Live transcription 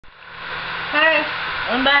Hi,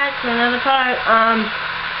 I'm back for another part. I'm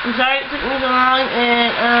sorry it took me so long,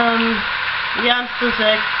 and, yeah, I'm still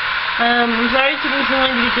sick. I'm sorry it took me so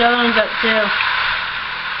long to get the other ones up, too.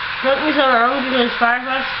 It took me so long because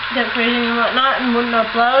Firefox kept freezing and whatnot and wouldn't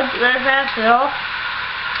upload very fast at all.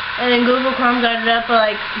 And then Google Chrome got it up,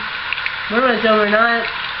 like, pretty much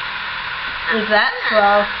overnight. It was that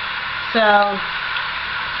slow. So,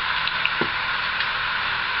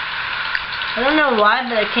 I don't know why,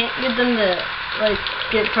 but I can't get them to, like,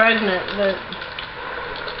 get pregnant, but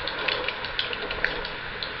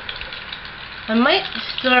I might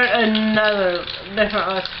start another different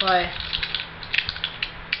Let's Play.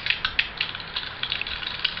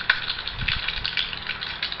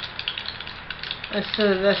 Let's do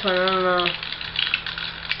this one, I don't know.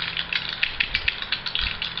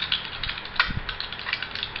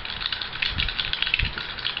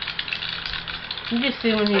 You just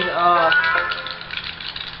see when he's off.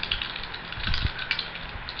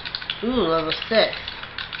 Ooh, level 6.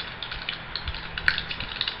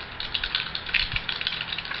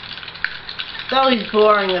 It's always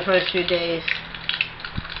boring the first few days.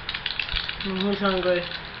 Who's hungry?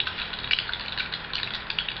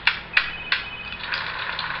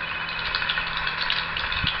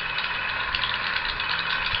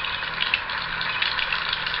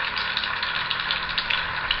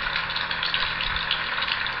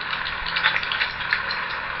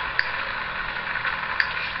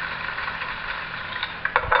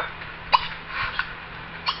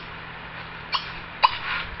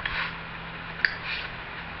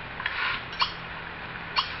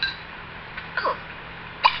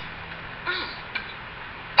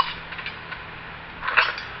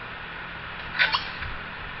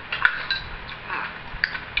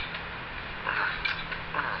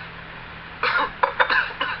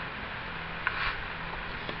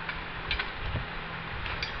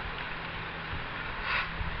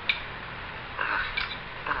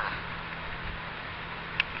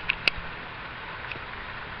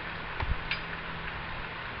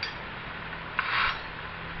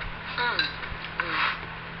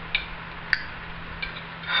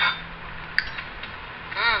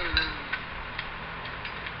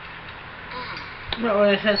 But what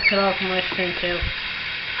it says cut off on my screen too.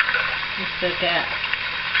 It's the cat.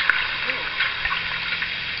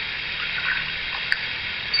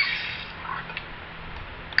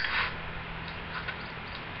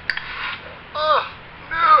 Oh,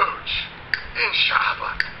 nooch!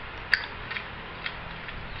 Inshallah.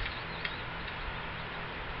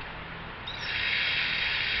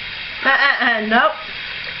 Nope.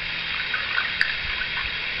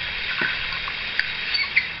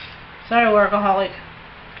 Sorry, workaholic.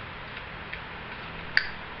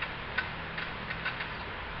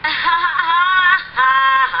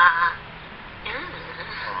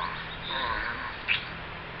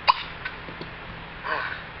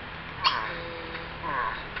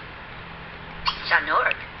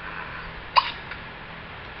 Shanor.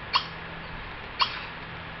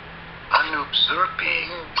 Anub Zurpi,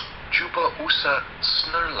 Juba Usa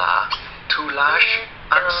Snurla, Tulash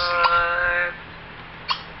Ansi,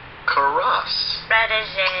 Karas,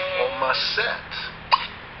 Omaset,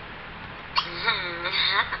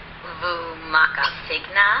 Vu maka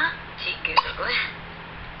figna tigu.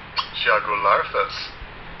 Jagularthas,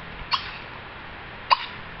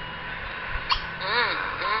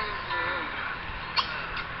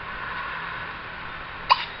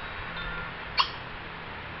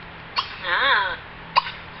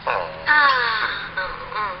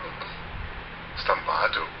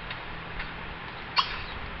 Stambadu,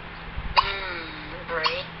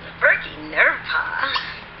 Berkey Nerpa.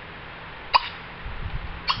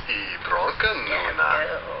 I Bronca Nuna,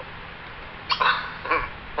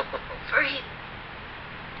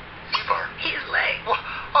 Zibar. He's like,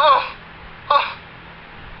 Oh!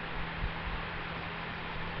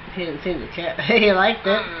 He didn't see the cat. He liked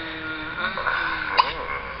it.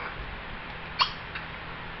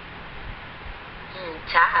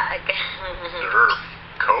 tag. Nerf,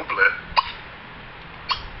 Coblet.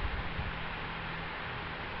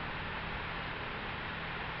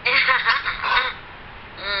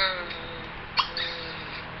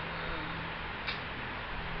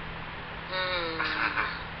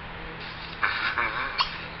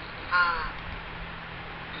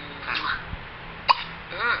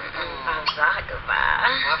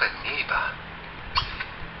 Aveniba.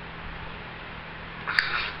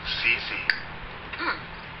 Sisi.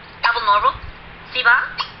 Double normal. Siba.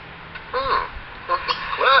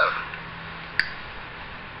 Clev.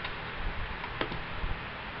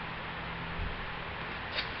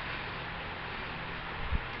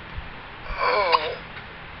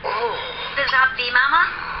 Baby mama?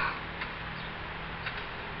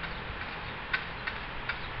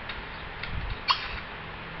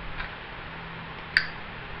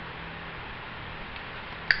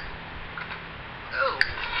 Oh.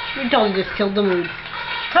 You totally just killed the mood.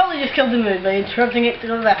 Totally just killed the mood by interrupting it to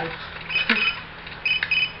go down.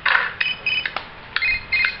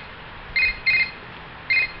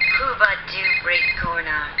 Huba do break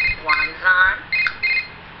corner. Wanzan?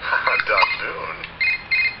 Damnoon.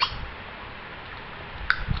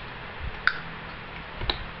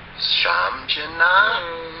 Shamjana.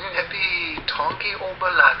 Epi Tonki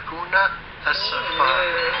Obalaguna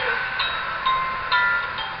Asafan.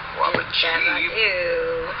 Wabachi.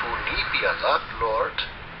 Funibia Lot Lord.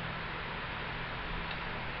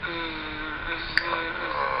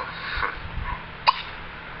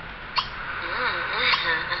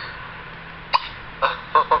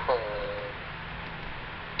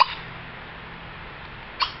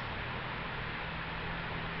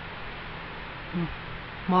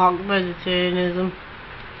 Mock vegetarianism.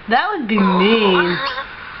 That would be mean.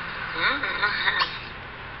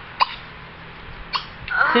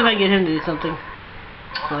 See if I can get him to do something.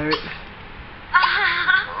 Flirt.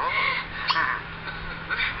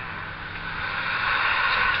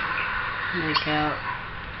 Make out.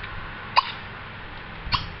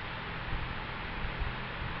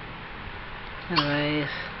 Anyways.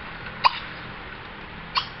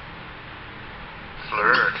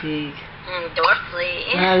 Flirt. Fatigue.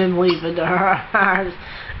 Dorfley. I didn't believe it. Ours.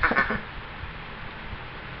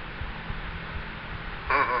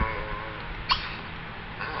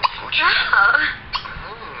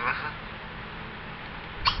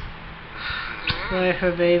 Wait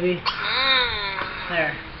for baby.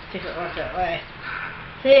 There. See if it works that way.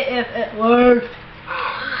 See if it works.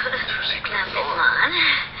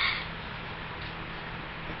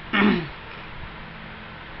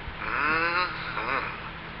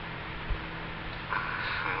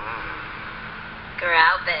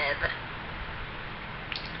 Graubib.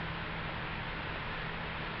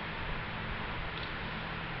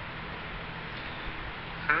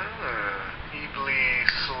 Ibli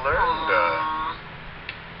Slurda.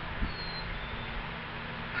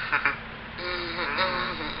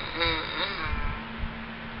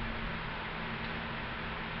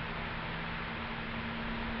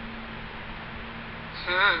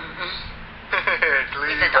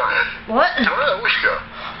 What? Wishka.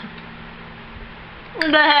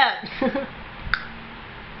 What the heck?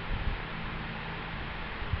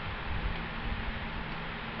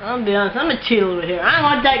 I'll be honest, I'm a cheat over here. I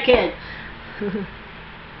want that kid.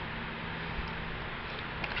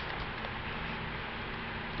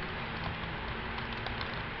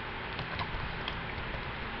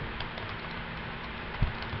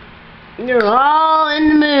 You're all in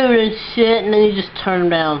the mood and shit, and then you just turn them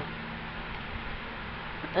down.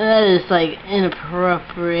 That is like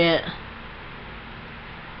inappropriate.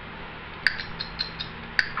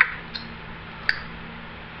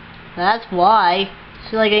 That's why.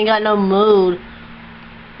 She like ain't got no mood.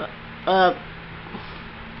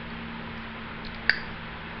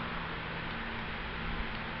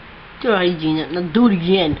 Do it, Gina. Now do it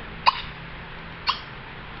again.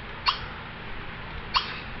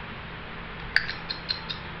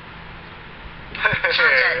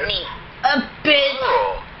 A bitch.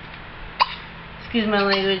 Oh. Excuse my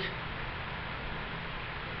language.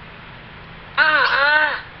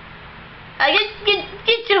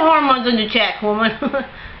 Get your hormones under check, woman. Zoon.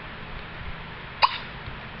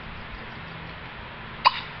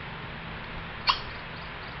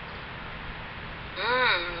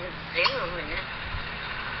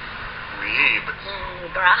 Weeb.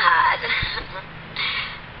 Grad.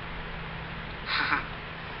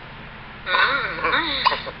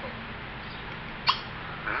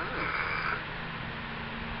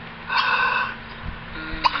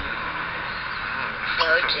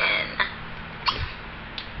 Gojin.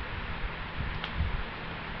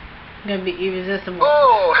 Gonna be irresistible.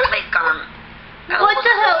 Oh, Lake arm. What the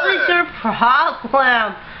hell is your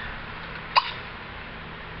problem?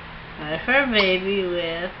 Let her baby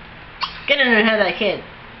with. Get in her head, that kid.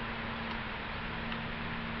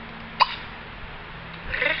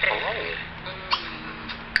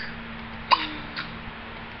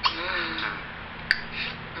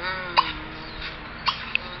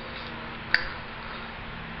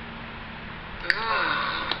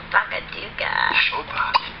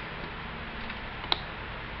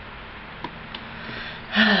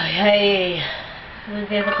 Hey, this is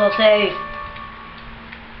difficulty.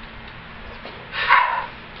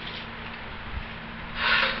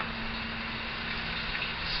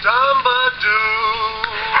 Samba do,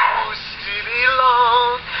 Stevie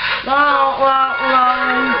Long. Wah, wah,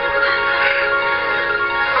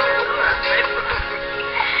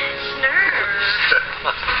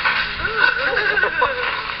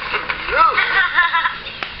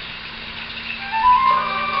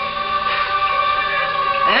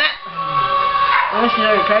 Unless she's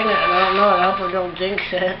already pregnant, and I don't know. I hope I don't jinx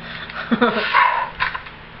it.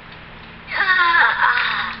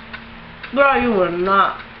 Bro, you were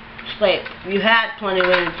not asleep. You had plenty of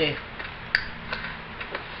energy.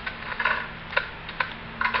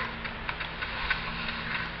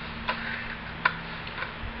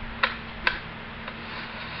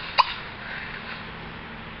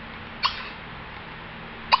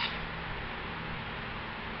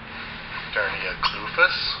 Darnia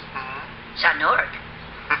Clufus. Shanorg.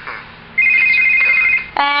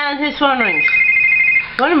 And his phone rings.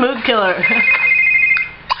 What a mood killer.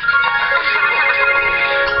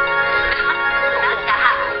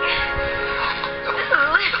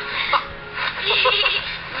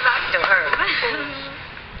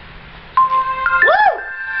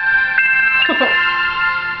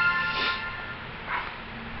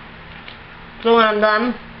 So when I'm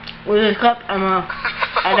done with this clip, I'm gonna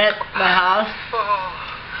edit my house.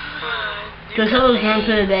 Because it was room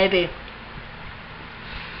for the baby.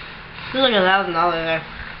 There's like $1,000 there.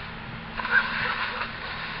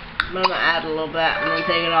 But I'm gonna add a little bit and then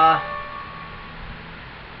take it off.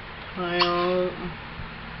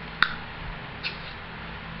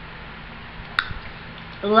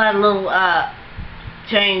 We'll add a little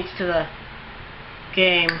change to the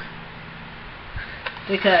game.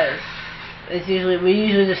 Because we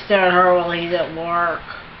usually just stare at her while he's at work.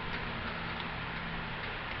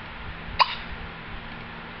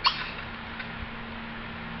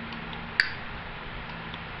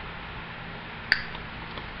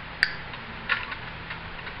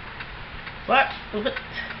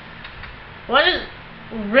 What is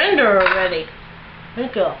render already?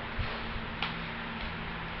 Let's go.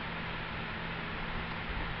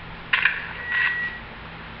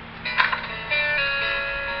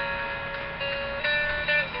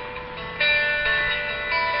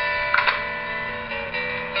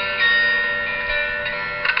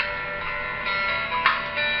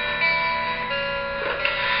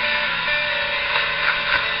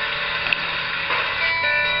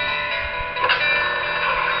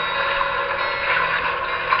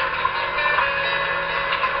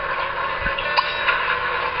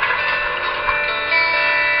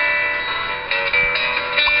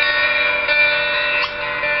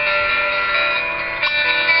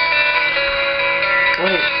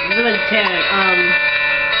 Wait, this is like 10.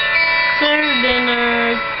 Dinner,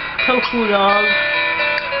 dinner, tofu dog.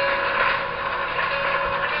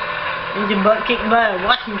 And your butt kicked by a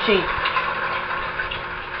washing machine.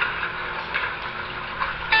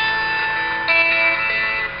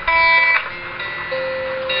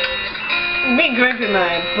 Big gripping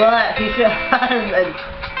my butt. He feel husband.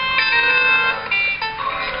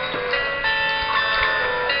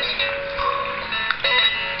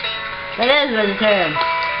 That is vegetarian.